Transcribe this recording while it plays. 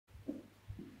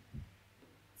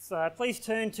So please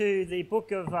turn to the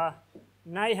book of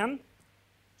Nahum,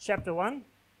 chapter 1.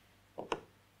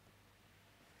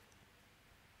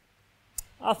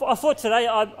 I thought today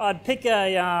I'd pick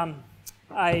a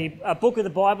book of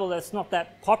the Bible that's not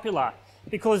that popular,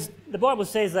 because the Bible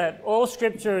says that all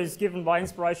Scripture is given by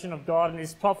inspiration of God and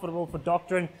is profitable for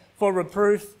doctrine, for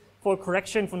reproof, for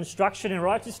correction, for instruction in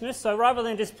righteousness. So rather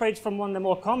than just preach from one of the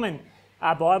more common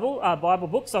Bible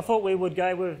books, I thought we would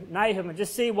go with Nahum and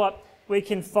just see what we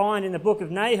can find in the book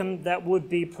of Nahum that would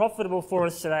be profitable for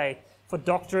us today, for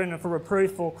doctrine and for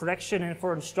reproof, for correction and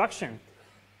for instruction.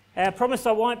 I promise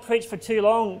I won't preach for too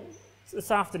long this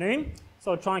afternoon,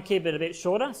 so I'll try and keep it a bit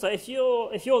shorter. So if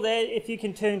you're there, if you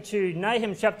can turn to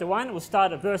Nahum chapter 1, we'll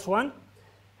start at verse 1.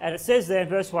 And it says there in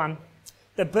verse 1,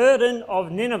 "The burden of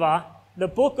Nineveh, the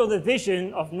book of the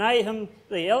vision of Nahum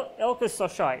the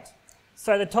Elkoshite."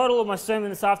 So the title of my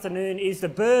sermon this afternoon is "The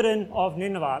Burden of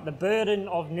Nineveh," the burden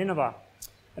of Nineveh.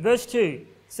 And verse 2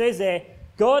 says there,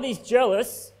 "God is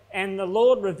jealous and the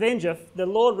Lord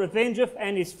revengeth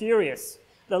and is furious.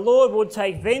 The Lord will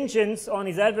take vengeance on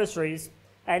his adversaries,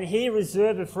 and he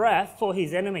reserveth wrath for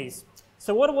his enemies."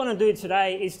 So what I want to do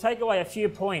today is take away a few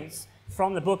points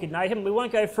from the book of Nahum. We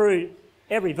won't go through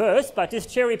every verse, but just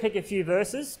cherry pick a few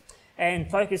verses and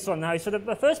focus on those. So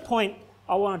the first point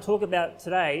I want to talk about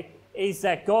today is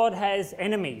that God has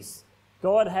enemies.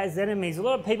 God has enemies. A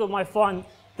lot of people might find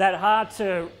that hard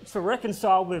to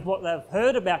reconcile with what they've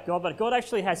heard about God, but God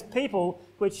actually has people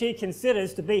which he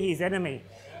considers to be his enemy.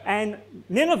 And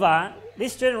Nineveh,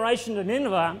 this generation of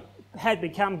Nineveh, had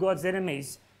become God's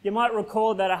enemies. You might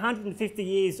recall that 150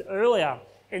 years earlier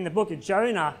in the book of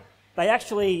Jonah, they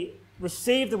actually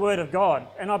received the word of God.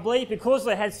 And I believe because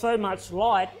they had so much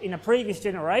light in a previous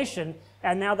generation,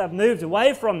 and now they've moved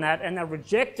away from that and they've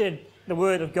rejected the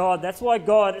word of God, that's why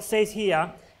God says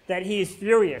here that he is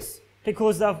furious,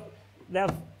 because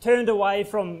they've turned away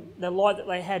from the light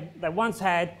that they once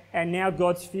had, and now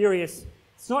God's furious.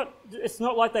 It's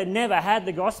not like they never had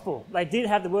the gospel. They did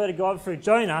have the word of God through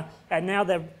Jonah, and now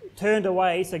they've turned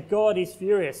away, so God is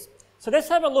furious. So let's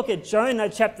have a look at Jonah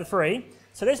chapter 3.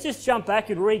 So let's just jump back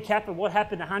and recap of what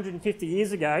happened 150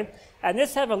 years ago, and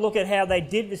let's have a look at how they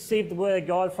did receive the word of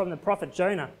God from the prophet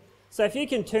Jonah. So if you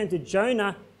can turn to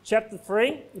Jonah chapter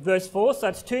 3, verse 4, so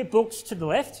it's two books to the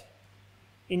left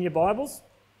in your Bibles.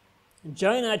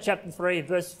 Jonah chapter 3,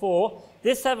 verse 4,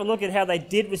 let's have a look at how they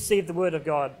did receive the word of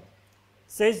God. It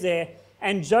says there,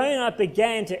 "And Jonah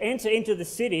began to enter into the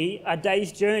city a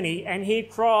day's journey, and he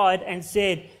cried and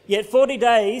said, Yet 40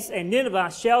 days, and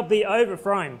Nineveh shall be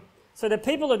overthrown. So the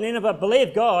people of Nineveh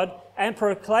believed God and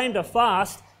proclaimed a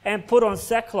fast and put on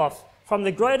sackcloth, from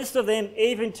the greatest of them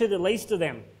even to the least of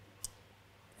them.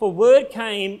 For word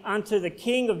came unto the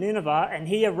king of Nineveh, and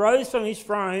he arose from his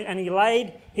throne, and he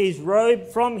laid his robe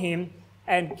from him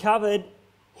and covered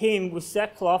him with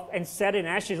sackcloth and sat in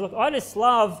ashes." Look, I just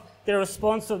love the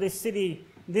response of this city,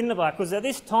 Nineveh, because at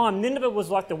this time, Nineveh was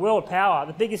like the world power,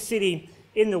 the biggest city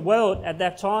in the world at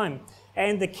that time.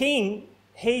 And the king,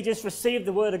 he just received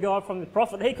the word of God from the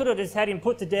prophet. He could have just had him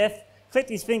put to death, clicked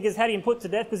his fingers, had him put to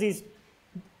death, because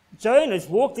Jonah's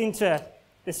walked into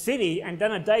the city and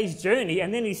done a day's journey,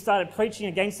 and then he started preaching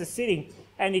against the city,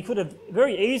 and he could have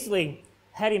very easily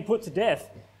had him put to death.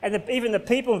 And even the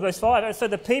people in verse 5, so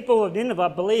the people of Nineveh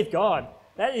believed God.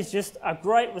 That is just a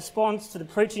great response to the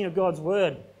preaching of God's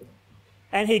word.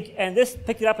 And this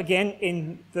picked it up again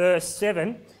in verse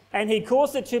 7. "And he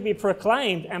caused it to be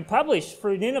proclaimed and published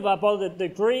through Nineveh by the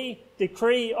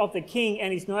decree of the king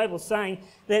and his nobles, saying,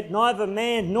 Let neither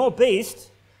man nor beast,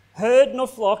 herd nor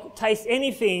flock, taste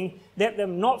anything, let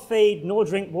them not feed nor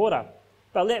drink water.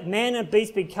 But let man and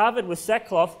beast be covered with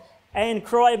sackcloth and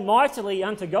cry mightily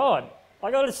unto God."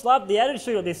 Like, I just love the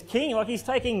attitude of this king. Like, he's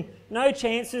taking no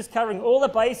chances, covering all the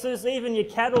bases. Even your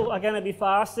cattle are going to be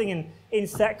fasting in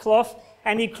sackcloth.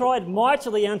 And he cried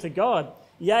mightily unto God.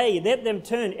 "Yea, let them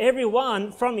turn every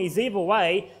one from his evil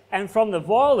way and from the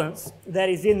violence that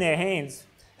is in their hands.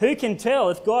 Who can tell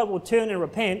if God will turn and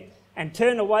repent and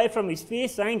turn away from his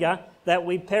fierce anger, that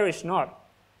we perish not?"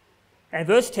 And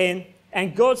verse 10,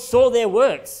 "And God saw their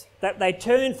works, that they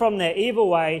turned from their evil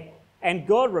way, and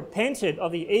God repented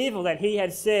of the evil that he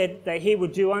had said that he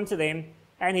would do unto them,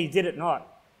 and he did it not."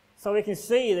 So we can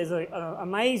see there's an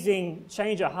amazing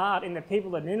change of heart in the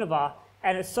people of Nineveh,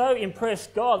 and it so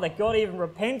impressed God that God even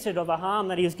repented of the harm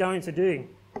that he was going to do.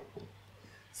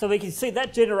 So we can see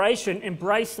that generation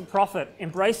embraced the prophet,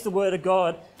 embraced the word of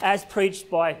God as preached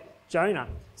by Jonah.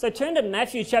 So turn to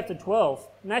Matthew chapter 12.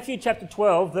 Matthew chapter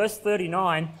 12, verse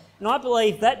 39. And I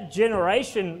believe that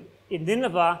generation in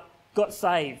Nineveh got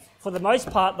saved. For the most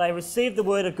part, they received the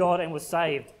word of God and were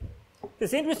saved.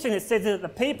 It's interesting, it says that the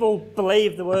people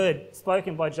believed the word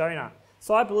spoken by Jonah.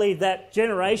 So I believe that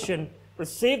generation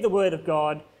received the word of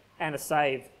God and are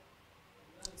saved.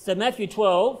 So Matthew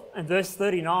 12 and verse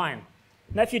 39.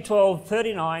 Matthew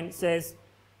 12:39 says,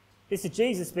 this is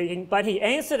Jesus speaking, but he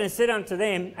answered and said unto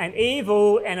them, an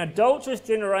evil and adulterous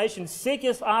generation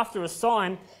seeketh after a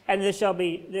sign, and there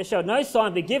shall no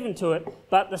sign be given to it,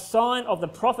 but the sign of the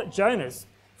prophet Jonas.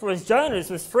 For as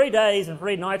Jonas was 3 days and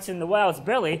 3 nights in the whale's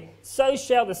belly, so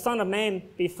shall the Son of Man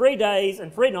be 3 days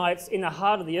and 3 nights in the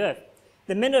heart of the earth.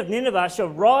 The men of Nineveh shall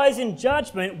rise in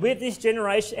judgment with this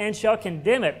generation and shall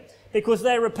condemn it, because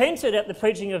they repented at the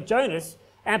preaching of Jonas,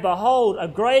 and behold, a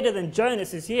greater than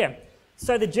Jonas is here.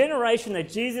 So the generation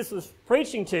that Jesus was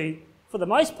preaching to, for the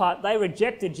most part, they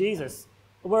rejected Jesus.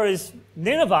 Whereas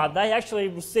Nineveh, they actually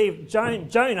received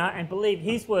Jonah and believed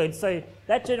his word. So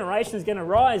that generation is going to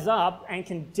rise up and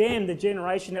condemn the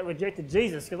generation that rejected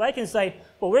Jesus. Because they can say,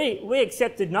 well, we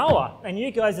accepted Noah, and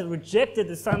you guys have rejected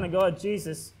the Son of God,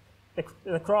 Jesus,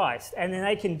 the Christ. And then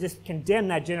they can just condemn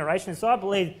that generation. So I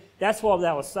believe that's why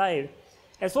they were saved.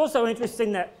 It's also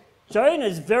interesting that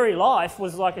Jonah's very life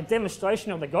was like a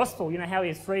demonstration of the gospel. You know how he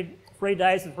has 3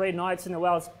 days and 3 nights in the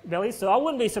whale's belly. So I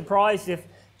wouldn't be surprised if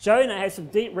Jonah had some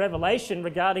deep revelation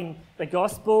regarding the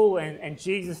gospel and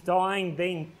Jesus dying,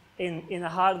 being in the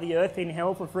heart of the earth, in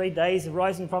hell for 3 days,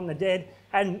 rising from the dead.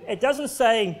 And it doesn't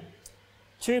say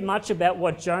too much about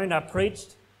what Jonah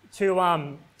preached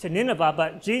to Nineveh,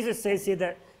 but Jesus says here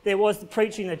that there was the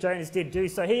preaching that Jonah did do.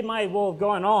 So he may well have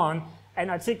gone on and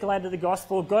articulated the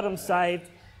gospel, got them saved,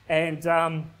 and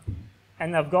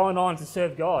they've gone on to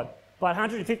serve God. But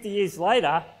 150 years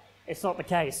later, it's not the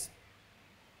case.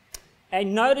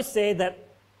 And notice there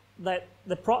that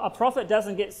a prophet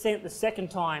doesn't get sent the second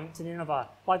time to Nineveh.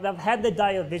 Like they've had the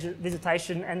day of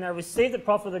visitation and they received the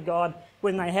prophet of God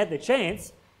when they had the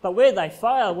chance, but where they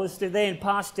failed was to then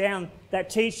pass down that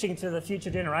teaching to the future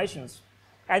generations.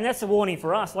 And that's a warning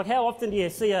for us. Like how often do you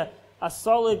see a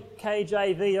solid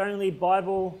KJV only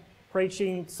Bible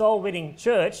preaching, soul-winning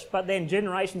church, but then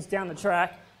generations down the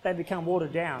track, they become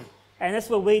watered down. And that's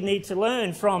what we need to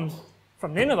learn from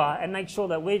Nineveh and make sure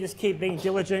that we just keep being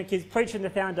diligent, keep preaching the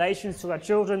foundations to our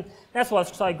children. That's why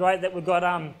it's so great that we've got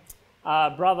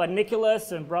Brother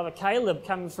Nicholas and Brother Caleb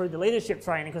coming through the leadership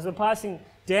training, because we're passing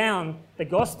down the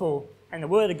gospel and the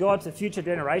word of God to future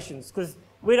generations, because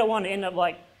we don't want to end up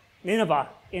like Nineveh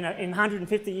in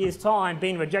 150 years' time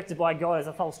being rejected by God as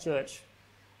a false church.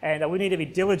 And we need to be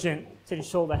diligent to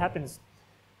ensure that happens.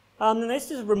 And this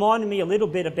just reminded me a little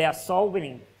bit about soul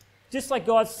winning. Just like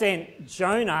God sent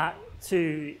Jonah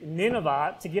to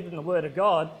Nineveh to give them the word of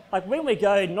God, like when we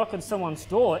go knock on someone's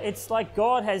door, it's like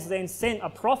God has then sent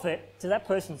a prophet to that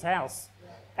person's house.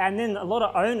 And then a lot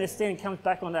of onus then comes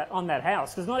back on that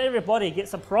house, because not everybody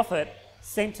gets a prophet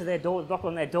sent to their door, knock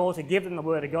on their door to give them the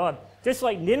word of God. Just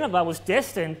like Nineveh was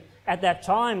destined at that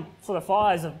time for the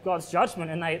fires of God's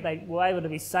judgment, and they were able to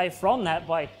be saved from that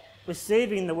by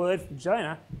receiving the word from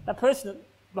Jonah, that person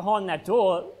behind that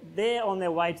door, they're on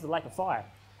their way to the lake of fire.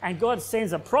 And God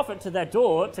sends a prophet to that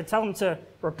door to tell them to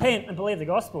repent and believe the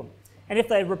gospel. And if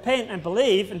they repent and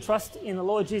believe and trust in the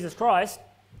Lord Jesus Christ,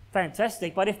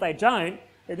 fantastic. But if they don't,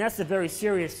 then that's a very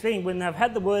serious thing. When they've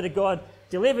had the word of God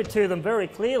delivered to them very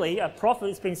clearly, a prophet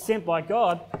has been sent by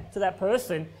God to that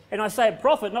person. And I say a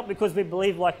prophet not because we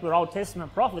believe like we're Old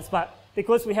Testament prophets, but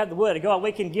because we have the word of God,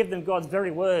 we can give them God's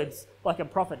very words like a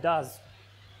prophet does.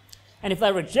 And if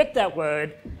they reject that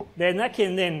word, then that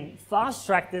can then fast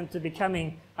track them to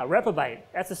becoming a reprobate.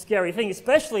 That's a scary thing,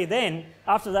 especially then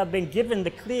after they've been given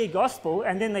the clear gospel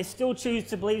and then they still choose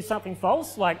to believe something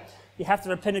false, like you have to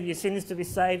repent of your sins to be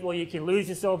saved, or you can lose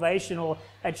your salvation, or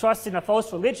they trust in a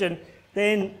false religion.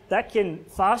 Then that can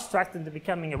fast track them to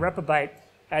becoming a reprobate,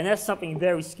 and that's something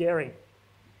very scary.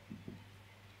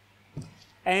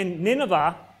 And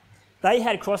Nineveh, they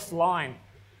had crossed the line.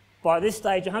 By this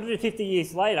stage, 150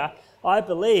 years later, I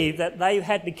believe that they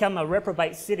had become a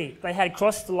reprobate city. They had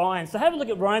crossed the line. So have a look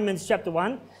at Romans chapter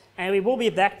 1, and we will be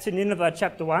back to Nineveh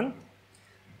chapter 1.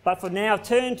 But for now,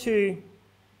 turn to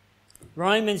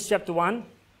Romans chapter 1.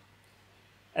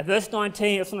 At verse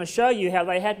 19, I just want to show you how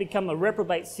they had become a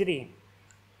reprobate city.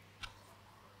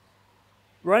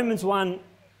 Romans 1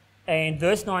 and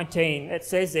verse 19, it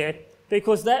says there,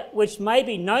 because that which may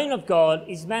be known of God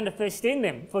is manifest in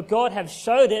them, for God hath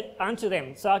showed it unto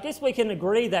them. So I guess we can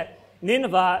agree that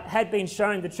Nineveh had been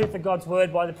shown the truth of God's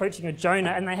word by the preaching of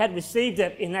Jonah, and they had received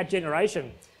it in that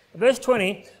generation. Verse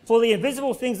 20, for the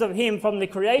invisible things of him from the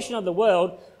creation of the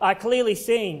world are clearly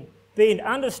seen, being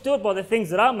understood by the things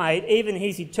that are made, even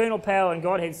his eternal power and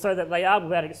Godhead, so that they are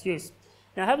without excuse.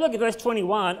 Now have a look at verse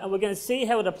 21, and we're going to see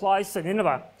how it applies to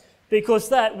Nineveh. because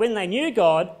that when they knew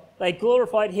God, they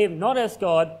glorified him not as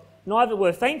God, neither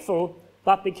were thankful,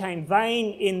 but became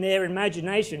vain in their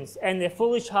imaginations, and their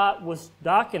foolish heart was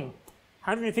darkened.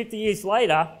 150 years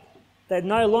later, they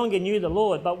no longer knew the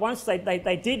Lord. But once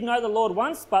they did know the Lord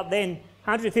once, but then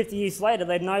 150 years later,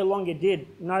 they no longer did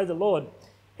know the Lord.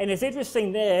 And it's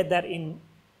interesting there that in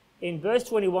verse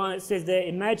 21, it says their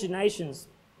imaginations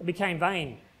became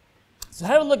vain. So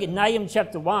have a look at Nahum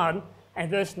chapter 1 and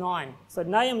verse 9. So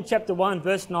Nahum chapter 1,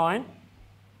 verse 9.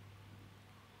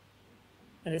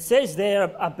 And it says there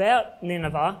about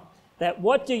Nineveh that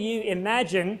what do you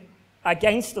imagine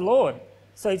against the Lord?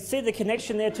 So you see the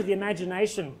connection there to the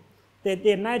imagination. That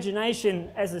the imagination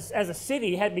as a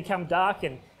city had become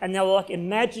darkened, and they were like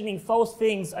imagining false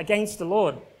things against the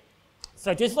Lord.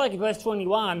 So just like in verse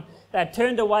 21, they had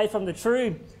turned away from the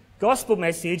true gospel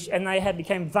message, and they had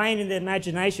become vain in their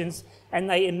imaginations, and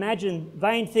they imagined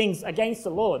vain things against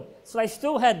the Lord. So they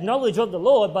still had knowledge of the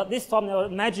Lord, but this time they were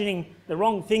imagining the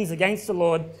wrong things against the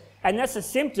Lord, and that's a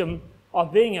symptom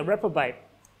of being a reprobate.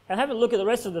 And have a look at the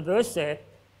rest of the verse there. It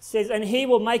says, and he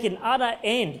will make an utter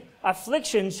end.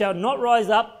 Affliction shall not rise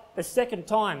up a second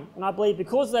time. And I believe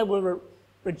because they were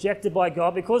rejected by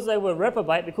God, because they were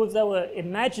reprobate, because they were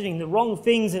imagining the wrong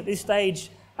things at this stage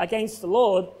against the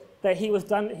Lord, that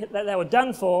they were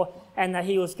done for, and that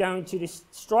he was going to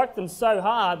strike them so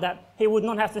hard that he would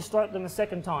not have to strike them a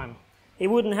second time. He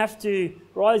wouldn't have to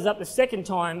rise up a second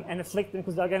time and afflict them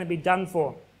because they're going to be done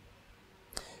for.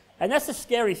 And that's a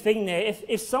scary thing there.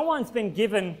 If someone's been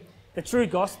given the true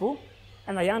gospel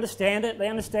and they understand it, they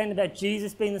understand about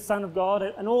Jesus being the Son of God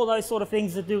and all those sort of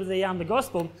things that do with the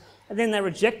gospel, and then they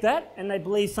reject that and they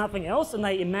believe something else and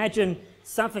they imagine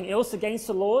something else against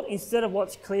the Lord instead of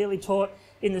what's clearly taught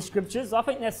in the scriptures, I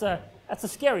think that's a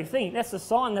scary thing. That's a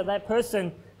sign that that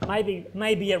person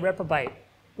may be a reprobate,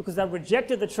 because they've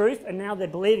rejected the truth and now they're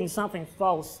believing something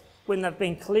false when they've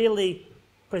been clearly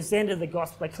presented the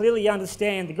gospel. They clearly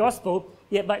understand the gospel,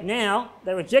 but now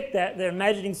they reject that. They're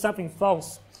imagining something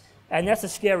false, and that's a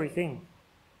scary thing.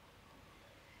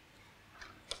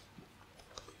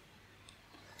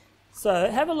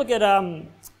 So have a look at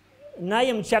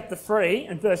Nahum chapter 3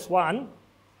 and verse 1.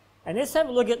 And let's have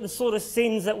a look at the sort of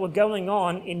sins that were going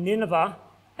on in Nineveh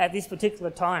at this particular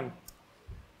time,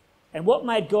 and what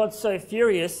made God so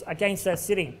furious against that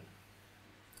city.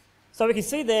 So we can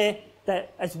see there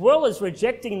that as well as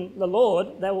rejecting the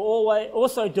Lord, they were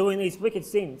also doing these wicked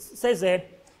sins. It says there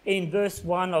in verse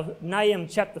 1 of Nahum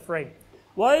chapter 3,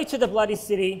 woe to the bloody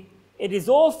city, it is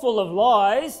all full of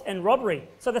lies and robbery.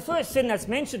 So the first sin that's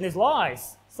mentioned is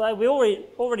lies. So we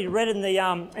already read in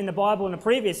the Bible in a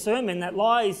previous sermon that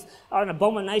lies are an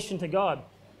abomination to God.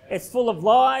 It's full of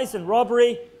lies and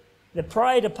robbery. The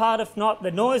prey departeth not,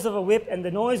 the noise of a whip and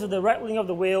the noise of the rattling of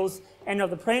the wheels and of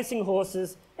the prancing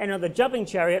horses and of the jumping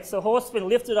chariots. The horsemen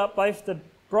lifted up both the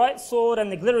bright sword and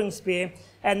the glittering spear,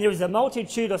 and there is a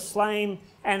multitude of slain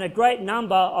and a great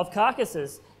number of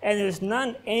carcasses, and there is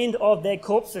none end of their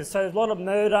corpses. So there's a lot of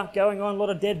murder going on, a lot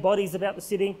of dead bodies about the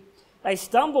city. They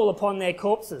stumble upon their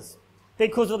corpses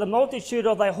because of the multitude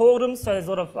of their whoredoms. So there's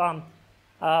a lot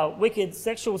of wicked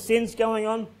sexual sins going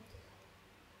on.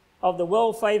 Of the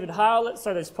well-favoured harlot,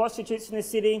 so there's prostitutes in the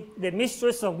city. The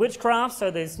mistress of witchcraft, so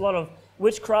there's a lot of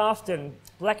witchcraft and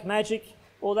black magic,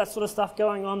 all that sort of stuff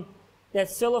going on. That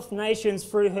selleth nations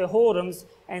through her whoredoms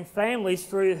and families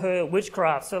through her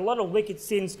witchcraft. So a lot of wicked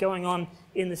sins going on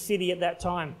in the city at that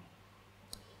time.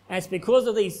 And it's because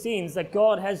of these sins that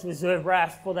God has reserved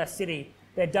wrath for that city.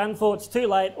 They're done for, it's too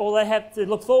late. All they have to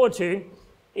look forward to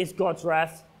is God's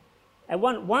wrath. And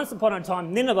once upon a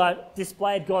time, Nineveh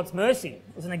displayed God's mercy.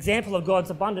 It was an example of God's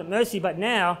abundant mercy, but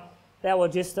now they were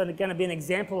just going to be an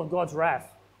example of God's wrath.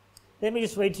 Let me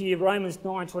just read to you Romans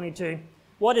 9:22.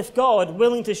 What if God,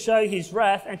 willing to show his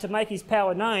wrath and to make his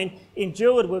power known,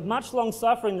 endured with much long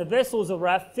suffering the vessels of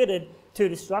wrath fitted to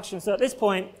destruction? So at this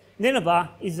point, Nineveh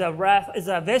is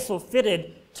a vessel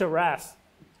fitted to wrath.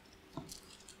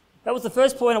 That was the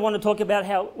first point I want to talk about,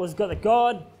 how it was that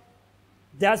God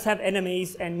does have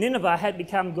enemies, and Nineveh had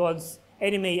become God's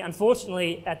enemy,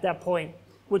 unfortunately, at that point,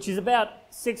 which is about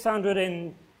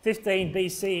 615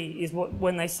 BC is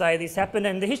when they say this happened.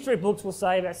 And the history books will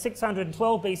say about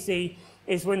 612 BC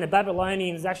is when the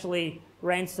Babylonians actually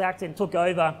ransacked and took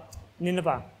over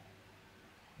Nineveh.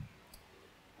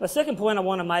 The second point I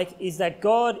want to make is that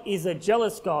God is a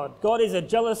jealous God. God is a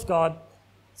jealous God.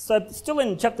 So still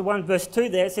in chapter 1 verse 2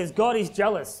 there, it says God is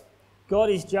jealous. God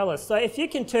is jealous. So if you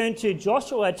can turn to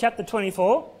Joshua chapter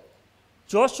 24,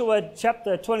 Joshua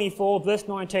chapter 24 verse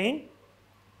 19,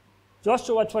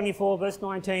 Joshua 24 verse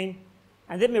 19,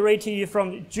 And let me read to you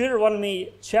from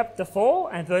Deuteronomy chapter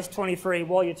 4 and verse 23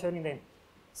 while you're turning there. It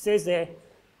says there,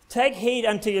 "Take heed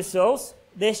unto yourselves,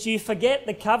 lest you forget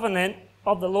the covenant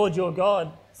of the Lord your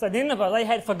God." So Nineveh, they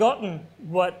had forgotten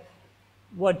what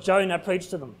Jonah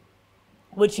preached to them,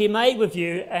 "which he made with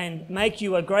you, and make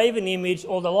you a graven image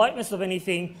or the likeness of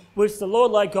anything which the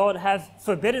Lord thy God hath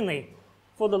forbidden thee.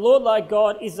 For the Lord thy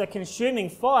God is a consuming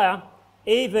fire,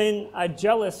 even a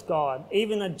jealous God."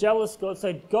 Even a jealous God.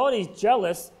 So God is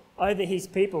jealous over his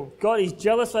people. God is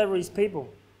jealous over his people.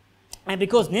 And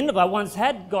because Nineveh once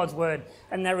had God's word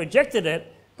and they rejected it,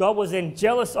 God was then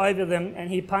jealous over them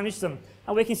and he punished them.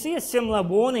 And we can see a similar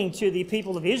warning to the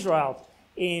people of Israel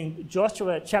in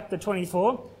Joshua chapter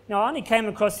 24. Now, I only came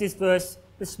across this verse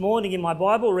this morning in my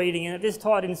Bible reading, and it just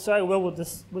tied in so well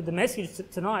with the message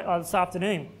tonight, or this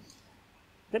afternoon.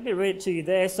 Let me read it to you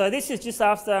there. So this is just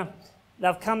after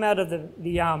they've come out of the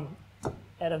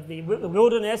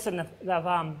wilderness, and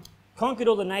they've conquered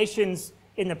all the nations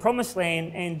in the promised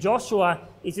land, and Joshua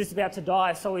is just about to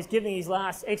die. So he's giving his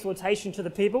last exhortation to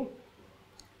the people,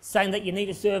 saying that you need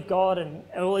to serve God and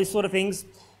all these sort of things.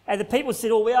 And the people said,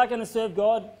 "Oh, we are going to serve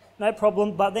God, no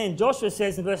problem." But then Joshua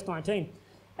says in verse 19,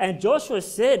 "And Joshua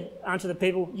said unto the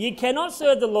people, Ye cannot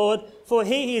serve the Lord, for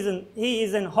he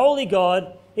is an holy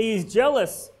God. He is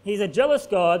jealous. He is a jealous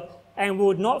God, and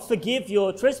will not forgive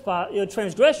your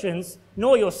transgressions,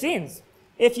 nor your sins.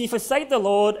 If ye forsake the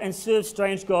Lord and serve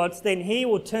strange gods, then he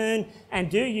will turn and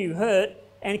do you hurt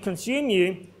and consume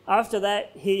you. After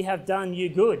that he have done you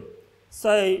good."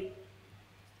 So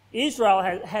Israel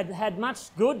had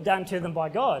much good done to them by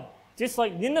God, just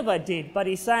like Nineveh did. But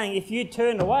he's saying, if you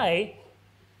turn away,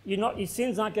 your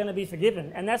sins aren't going to be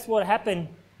forgiven. And that's what happened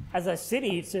as a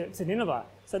city to Nineveh.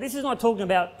 So this is not talking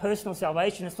about personal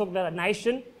salvation. It's talking about a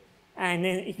nation. And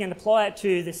then you can apply it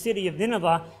to the city of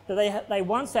Nineveh, that they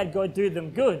once had God do them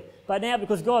good. But now,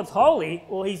 because God's holy,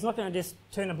 well, he's not going to just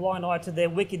turn a blind eye to their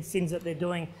wicked sins that they're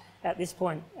doing at this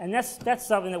point. And that's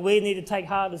something that we need to take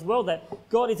heart as well, that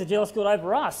God is a jealous God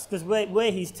over us, because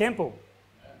we're his temple.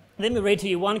 Let me read to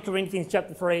you 1 Corinthians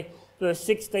chapter 3, verse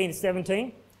 16 to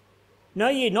 17. "Know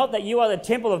ye not that you are the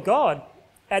temple of God,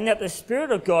 and that the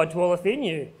Spirit of God dwelleth in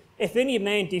you? If any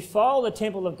man defile the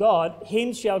temple of God,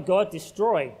 him shall God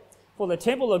destroy. For the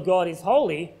temple of God is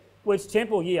holy, which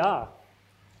temple ye are."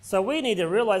 So we need to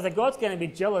realize that God's going to be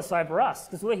jealous over us,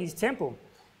 because we're his temple.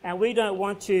 And we don't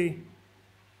want to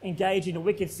engage in the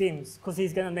wicked sins, because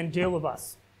he's going to then deal with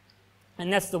us.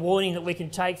 And that's the warning that we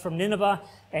can take from Nineveh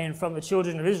and from the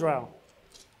children of Israel,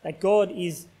 that God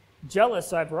is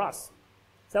jealous over us.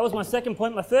 So that was my second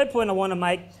point. My third point I want to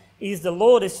make is the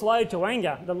Lord is slow to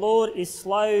anger. The Lord is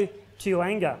slow to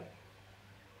anger.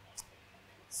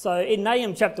 So in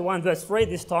Nahum chapter 1 verse 3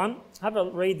 this time, have a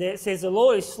read there. It says, "The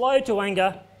Lord is slow to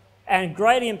anger and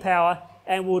great in power,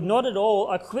 and will not at all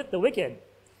acquit the wicked.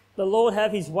 The Lord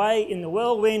have his way in the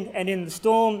whirlwind and in the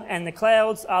storm, and the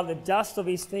clouds are the dust of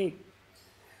his feet."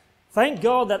 Thank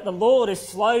God that the Lord is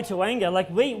slow to anger. Like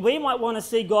we might want to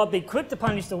see God be quick to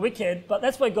punish the wicked, but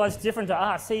that's where God's different to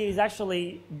us. He is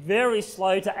actually very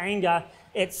slow to anger,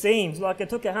 it seems. Like it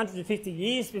took 150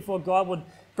 years before God would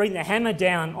bring the hammer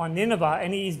down on Nineveh,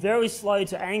 and he is very slow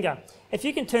to anger. If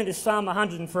you can turn to Psalm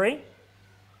 103.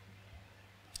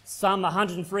 Psalm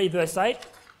 103 verse 8.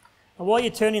 And while you're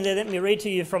turning there, let me read to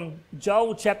you from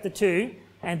Joel chapter 2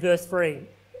 and verse 3. It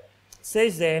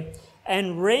says there,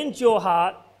 "And rend your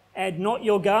heart and not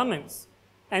your garments,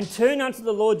 and turn unto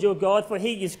the Lord your God, for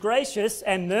he is gracious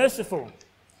and merciful,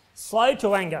 slow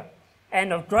to anger,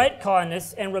 and of great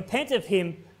kindness, and repent of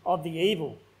him of the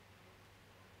evil."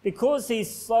 Because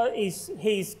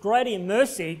he's great in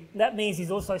mercy, that means he's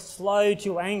also slow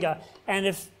to anger. And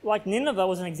if, like Nineveh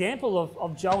was an example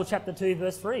of Joel chapter 2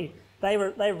 verse 3, they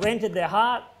rented their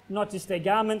heart, not just their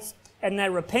garments, and they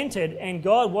repented, and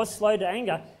God was slow to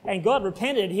anger, and God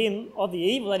repented him of the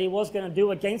evil that he was going to do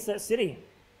against that city.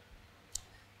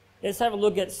 Let's have a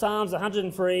look at Psalms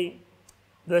 103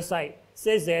 verse 8. It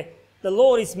says there, "The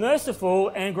Lord is merciful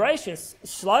and gracious,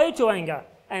 slow to anger,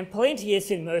 and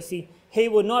plenteous in mercy. He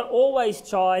will not always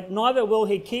chide, neither will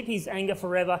he keep his anger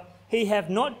forever. He hath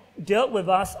not dealt with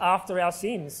us after our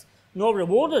sins, nor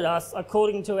rewarded us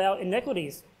according to our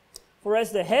iniquities. For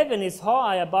as the heaven is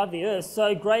high above the earth,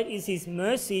 so great is his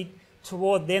mercy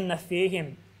toward them that fear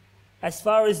him. As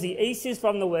far as the east is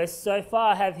from the west, so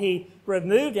far hath he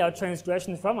removed our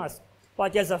transgressions from us.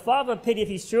 Like as a father pitieth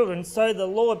his children, so the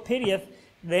Lord pitieth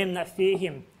them that fear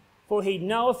him. For he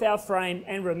knoweth our frame,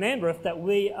 and remembereth that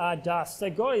we are dust." So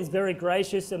God is very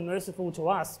gracious and merciful to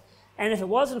us. And if it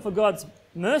wasn't for God's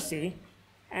mercy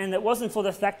and it wasn't for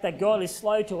the fact that God is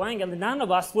slow to anger, then none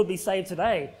of us would be saved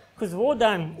today, because we've all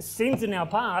done sins in our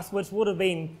past which would have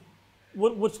been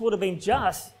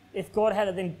just if God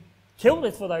had then killed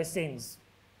us for those sins,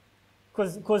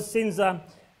 because sins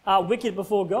are wicked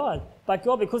before God. But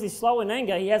God, because he's slow in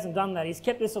anger, he hasn't done that. He's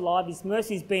kept us alive. His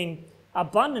mercy's been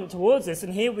abundant towards us,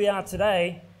 and here we are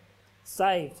today,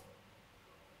 saved.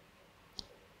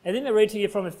 And then I read to you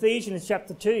from Ephesians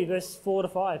chapter 2, verse 4 to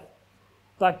 5.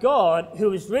 But God,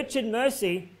 who is rich in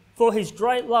mercy, for his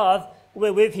great love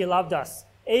wherewith he loved us,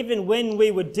 even when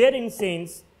we were dead in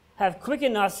sins, have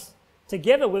quickened us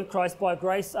together with Christ. By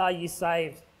grace are you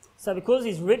saved. So because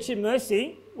he's rich in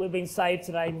mercy, we've been saved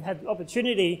today. We've had the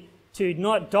opportunity to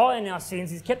not die in our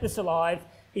sins. He's kept us alive.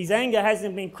 His anger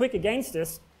hasn't been quick against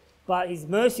us, but his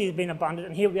mercy has been abundant,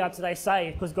 and here we are today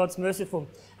saved because God's merciful.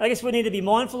 I guess we need to be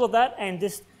mindful of that and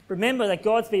just remember that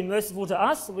God's been merciful to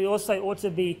us. We also ought to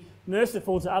be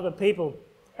merciful to other people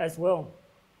as well.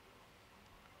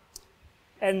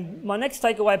 And my next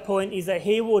takeaway point is that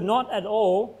he will not at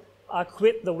all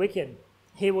acquit the wicked.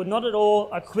 He will not at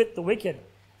all acquit the wicked.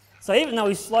 So even though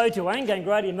he's slow to anger and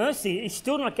great in mercy, he's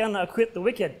still not going to acquit the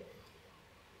wicked.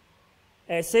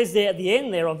 It says there at the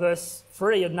end there of verse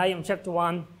 3 of Nahum chapter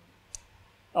 1,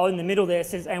 in the middle there, it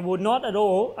says, and will not at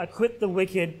all acquit the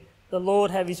wicked, the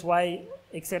Lord have his way,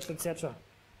 etc., etc.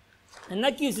 And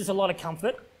that gives us a lot of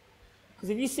comfort, because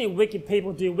if you see wicked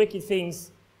people do wicked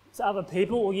things to other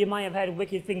people, or you may have had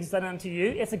wicked things done unto you,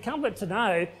 it's a comfort to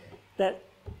know that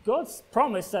God's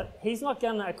promised that he's not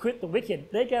going to acquit the wicked.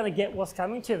 They're going to get what's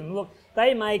coming to them. Look,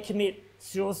 they may commit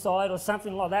suicide or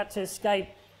something like that to escape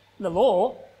the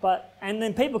law, and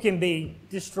then people can be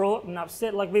distraught and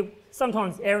upset. Like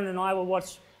sometimes Erin and I will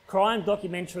watch crime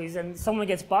documentaries, and someone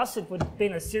gets busted for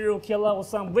being a serial killer or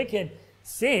some wicked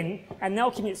sin, and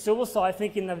they'll commit suicide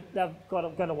thinking they've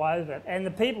got away with it. And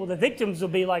the victims will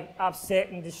be like upset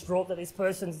and distraught that this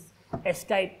person's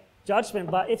escaped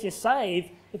judgment. But if you're saved,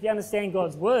 if you understand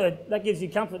God's word, that gives you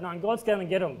comfort knowing God's going to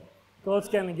get them. God's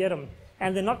going to get them.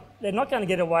 And they're not going to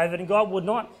get away with it, and God would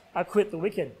not acquit the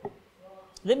wicked.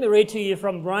 Let me read to you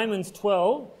from Romans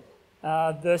 12,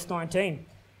 verse 19.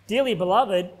 Dearly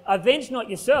beloved, avenge not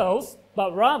yourselves,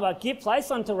 but rather give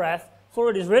place unto wrath, for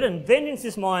it is written, vengeance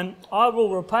is mine, I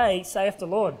will repay, saith the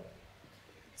Lord.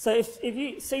 So if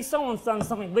you see someone's done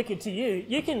something wicked to you,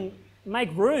 you can make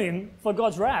room for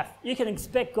God's wrath. You can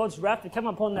expect God's wrath to come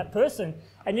upon that person,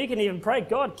 and you can even pray,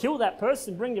 God, kill that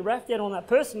person, bring your wrath down on that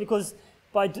person, because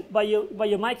by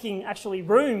you making actually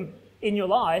room in your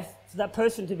life for that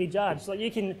person to be judged. So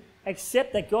you can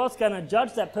accept that God's going to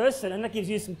judge that person, and that gives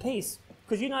you some peace,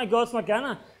 because you know God's not going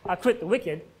to acquit the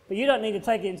wicked, but you don't need to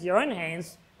take it into your own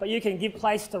hands, but you can give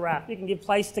place to wrath. You can give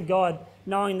place to God,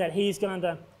 knowing that he's going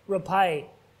to repay.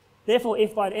 Therefore,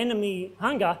 if thine enemy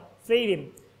hunger, feed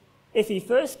him. If he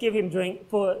first give him drink,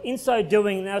 for in so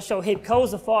doing thou shalt heap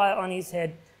coals of fire on his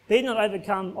head. Be not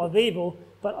overcome of evil,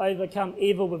 but overcome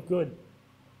evil with good.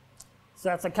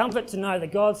 So it's a comfort to know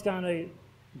that God's going to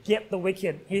get the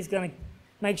wicked. He's going to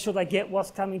make sure they get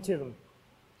what's coming to them.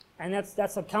 And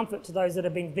that's a comfort to those that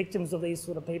have been victims of these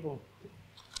sort of people.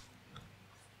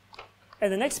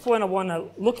 And the next point I want to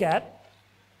look at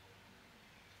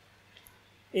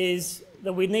is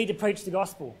that we need to preach the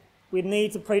gospel. We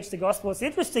need to preach the gospel. It's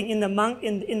interesting in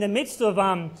the midst of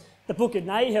the book of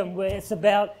Nahum, where it's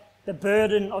about the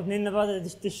burden of Nineveh,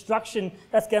 the destruction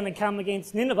that's going to come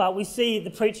against Nineveh, we see the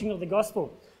preaching of the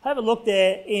gospel. Have a look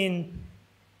there in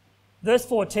verse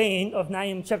 14 of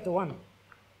Nahum chapter 1.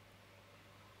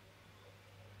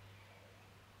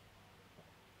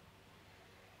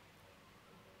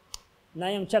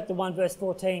 Nahum chapter 1 verse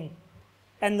 14.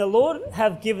 And the Lord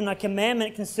have given a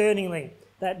commandment concerning thee,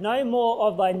 that no more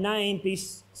of thy name be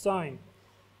sown.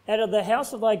 Out of the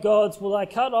house of thy gods will I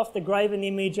cut off the graven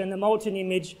image and the molten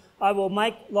image. I will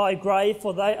make thy grave,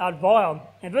 for they are vile.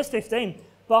 And verse 15.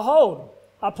 Behold,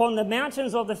 upon the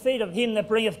mountains of the feet of him that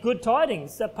bringeth good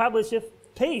tidings, that publisheth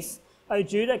peace. O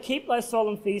Judah, keep thy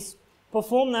solemn feasts,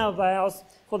 perform thy vows,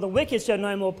 for the wicked shall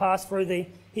no more pass through thee.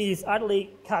 He is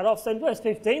utterly cut off. So in verse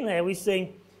 15 there we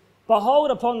see,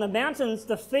 behold, upon the mountains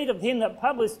the feet of him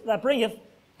that bringeth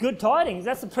good tidings.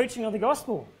 That's the preaching of the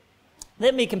gospel.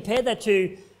 Let me compare that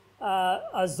to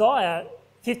Isaiah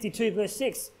 52 verse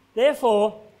 6.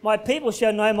 Therefore my people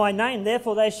shall know my name,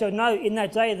 therefore they shall know in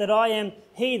that day that I am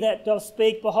he that doth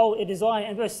speak. Behold, it is I.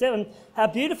 And verse 7, how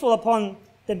beautiful upon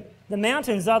the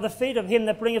mountains are the feet of him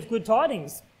that bringeth good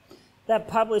tidings, that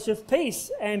publisheth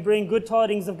peace and bring good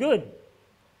tidings of good,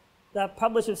 that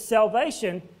publisheth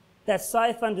salvation, that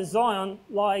saith unto Zion,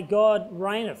 thy God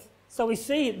reigneth. So we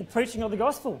see the preaching of the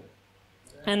gospel.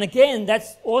 And again,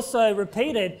 that's also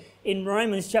repeated in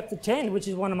Romans chapter 10, which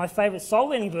is one of my favourite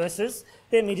soul-winning verses.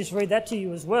 Let me just read that to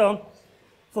you as well.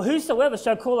 For whosoever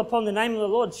shall call upon the name of the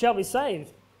Lord shall be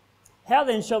saved. How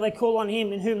then shall they call on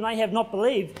him in whom they have not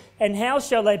believed? And how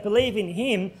shall they believe in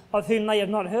him of whom they have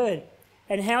not heard?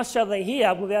 And how shall they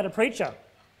hear without a preacher?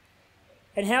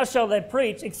 And how shall they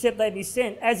preach except they be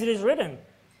sent? As it is written,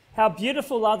 how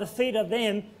beautiful are the feet of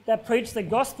them that preach the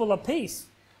gospel of peace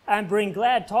and bring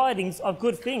glad tidings of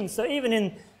good things. So even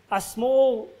in a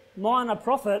small minor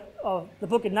prophet of the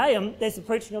book of Nahum, there's the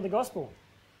preaching of the gospel.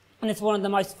 And it's one of the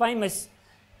most famous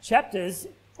chapters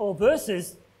or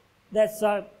verses that's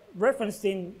referenced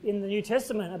in the New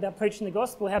Testament about preaching the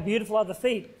gospel. How beautiful are the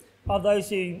feet of those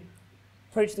who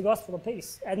preach the gospel of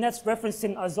peace. And that's referenced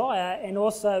in Isaiah and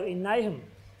also in Nahum.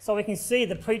 So we can see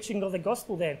the preaching of the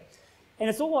gospel there. And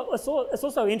it's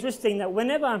also interesting that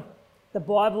whenever the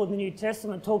Bible in the New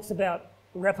Testament talks about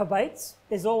reprobates,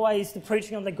 there's always the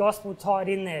preaching of the gospel tied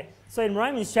in there. So in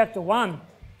Romans chapter 1,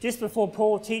 just before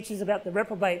Paul teaches about the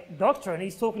reprobate doctrine,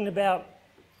 he's talking about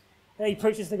how he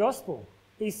preaches the gospel.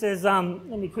 He says, let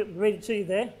me quickly read it to you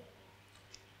there.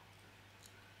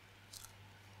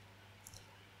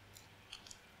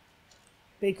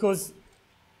 Because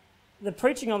the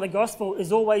preaching of the gospel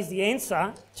is always the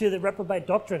answer to the reprobate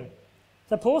doctrine.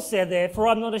 So Paul said there, for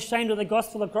I'm not ashamed of the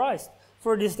gospel of Christ,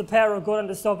 for it is the power of God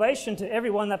unto salvation to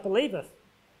everyone that believeth,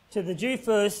 to the Jew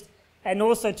first, and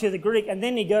also to the Greek. And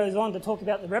then he goes on to talk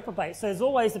about the reprobate. So there's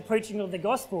always the preaching of the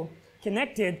gospel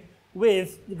connected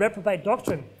with the reprobate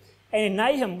doctrine. And in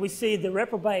Nahum, we see the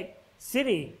reprobate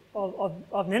city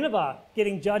of Nineveh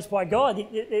getting judged by God.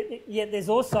 Yet there's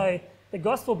also the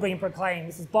gospel being proclaimed.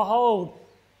 It says, behold,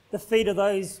 the feet of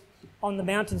those on the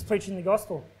mountains preaching the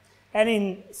gospel. And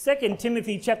in 2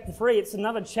 Timothy chapter 3, it's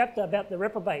another chapter about the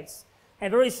reprobates. And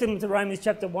very similar to Romans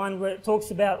chapter 1, where it talks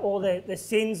about all the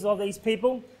sins of these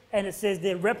people. And it says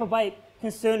they're reprobate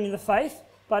concerning the faith.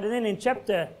 But then in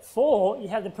chapter 4, you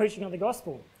have the preaching of the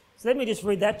gospel. So let me just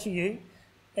read that to you.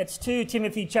 It's 2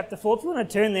 Timothy chapter 4. If you want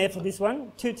to turn there for this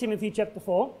one, 2 Timothy chapter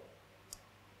 4.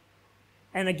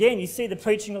 And again, you see the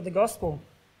preaching of the gospel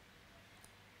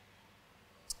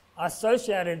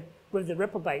associated with the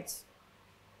reprobates.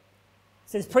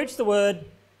 It says, preach the word,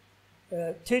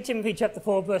 2 Timothy chapter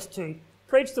 4, verse 2.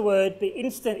 Preach the word, be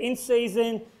instant in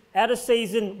season, out of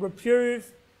season,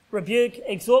 rebuke,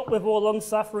 exhort with all long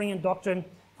suffering and doctrine.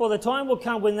 For the time will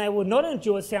come when they will not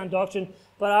endure sound doctrine,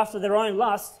 but after their own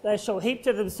lust they shall heap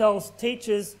to themselves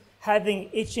teachers having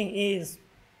itching ears.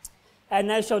 And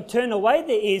they shall turn away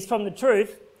their ears from the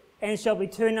truth and shall be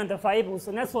turned unto fables.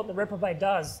 And that's what the reprobate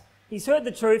does. He's heard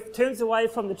the truth, turns away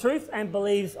from the truth and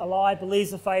believes a lie,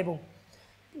 believes a fable.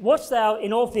 Watch thou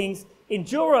in all things,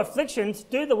 endure afflictions,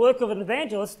 do the work of an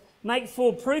evangelist, make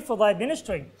full proof of thy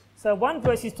ministry. So one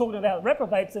verse is talking about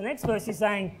reprobates, the next verse is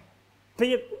saying,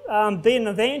 be an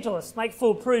evangelist, make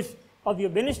full proof of your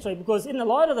ministry, because in the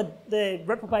light of the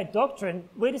reprobate doctrine,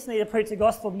 we just need to preach the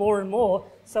gospel more and more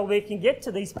so we can get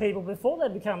to these people before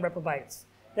they become reprobates.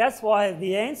 That's why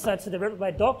the answer to the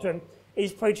reprobate doctrine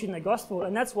is preaching the gospel,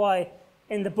 and that's why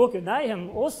in the book of Nahum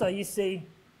also you see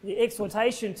the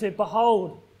exhortation to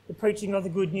behold the preaching of the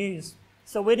good news.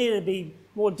 So we need to be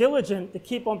more diligent to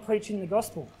keep on preaching the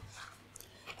gospel.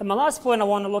 And my last point I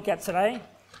want to look at today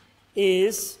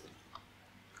is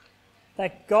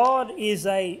that God is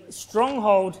a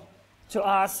stronghold to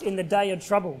us in the day of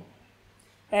trouble,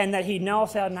 and that he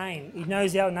knows our name. He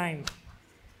knows our name.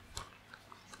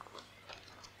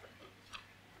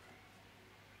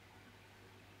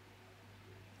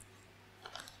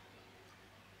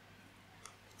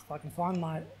 If I can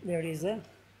find there it is there.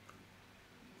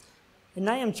 In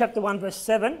Nahum chapter 1 verse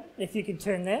 7, if you could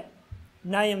turn there.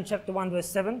 Nahum chapter 1 verse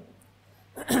 7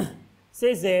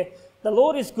 says there, the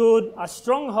Lord is good, a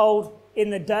stronghold in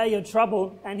the day of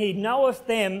trouble, and he knoweth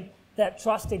them that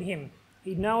trust in him.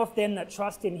 He knoweth them that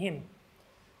trust in him.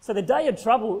 So the day of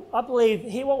trouble, I believe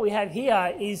here what we have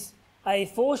here is a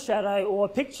foreshadow or a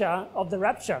picture of the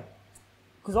rapture.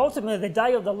 Because ultimately the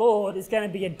day of the Lord is going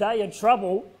to be a day of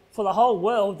trouble for the whole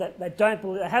world that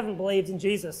haven't believed in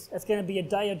Jesus. It's going to be a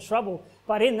day of trouble.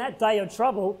 But in that day of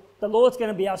trouble, the Lord's going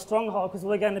to be our stronghold, because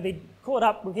we're going to be caught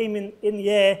up with him in the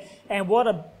air. And what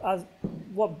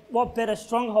better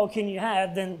stronghold can you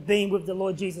have than being with the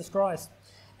Lord Jesus Christ?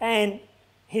 And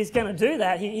he's going to do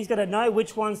that. He's going to know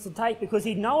which ones to take, because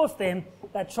he knoweth them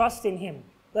that trust in him.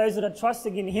 Those that are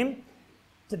trusting in him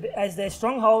as their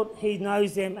stronghold, he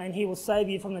knows them, and he will save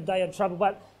you from the day of trouble.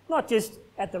 But not just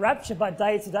at the rapture, but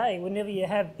day to day. Whenever you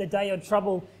have the day of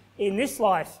trouble in this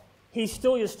life, he's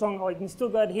still your stronghold. You can still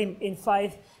go to him in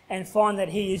faith and find that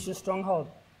he is your stronghold.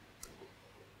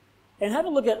 And have a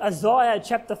look at Isaiah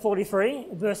chapter 43,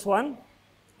 verse 1.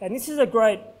 And this is a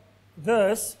great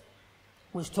verse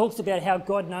which talks about how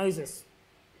God knows us.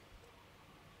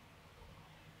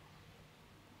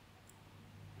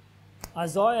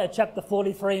 Isaiah chapter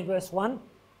 43, verse 1.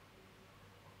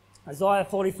 Isaiah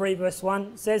 43, verse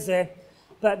 1 says there,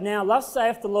 "But now thus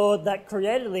saith the Lord that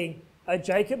created thee, O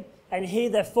Jacob, and he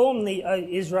that formed thee, O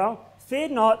Israel, fear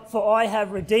not, for I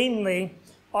have redeemed thee.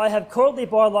 I have called thee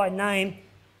by thy name,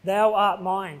 thou art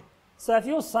mine." So if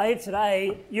you're saved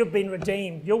today, you've been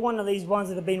redeemed. You're one of these ones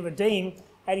that have been redeemed.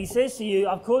 And he says to you,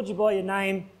 "I've called you by your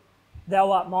name,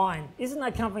 thou art mine." Isn't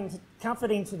that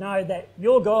comforting to know that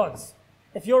you're God's?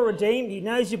 If you're redeemed, he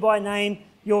knows you by name,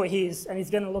 you're his, and he's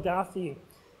going to look after you.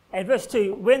 And verse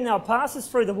 2, "When thou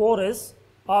passest through the waters,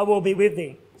 I will be with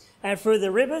thee. And through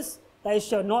the rivers, they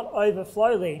shall not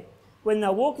overflow thee. When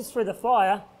thou walkest through the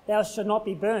fire, thou shalt not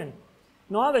be burned.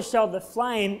 Neither shall the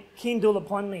flame kindle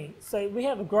upon thee." So we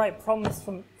have a great promise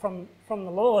from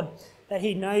the Lord that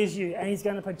he knows you and he's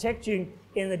going to protect you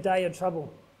in the day of trouble.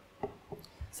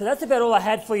 So that's about all I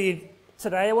had for you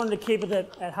today. I wanted to keep it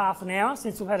at half an hour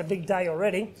since we've had a big day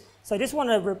already. So I just want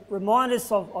to remind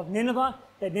us of Nineveh,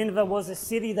 that Nineveh was a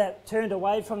city that turned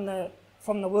away from the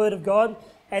word of God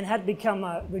and had become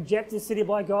a rejected city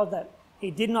by God, that he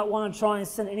did not want to try and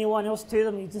send anyone else to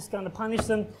them. He's just going to punish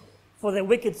them for their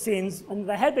wicked sins, and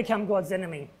they had become God's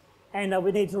enemy. And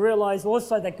we need to realise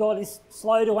also that God is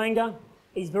slow to anger.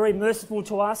 He's very merciful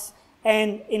to us.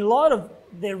 And in light of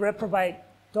their reprobate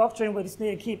doctrine, we just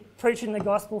need to keep preaching the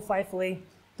gospel faithfully,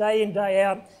 day in, day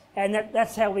out. And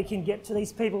that's how we can get to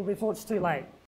these people before it's too late.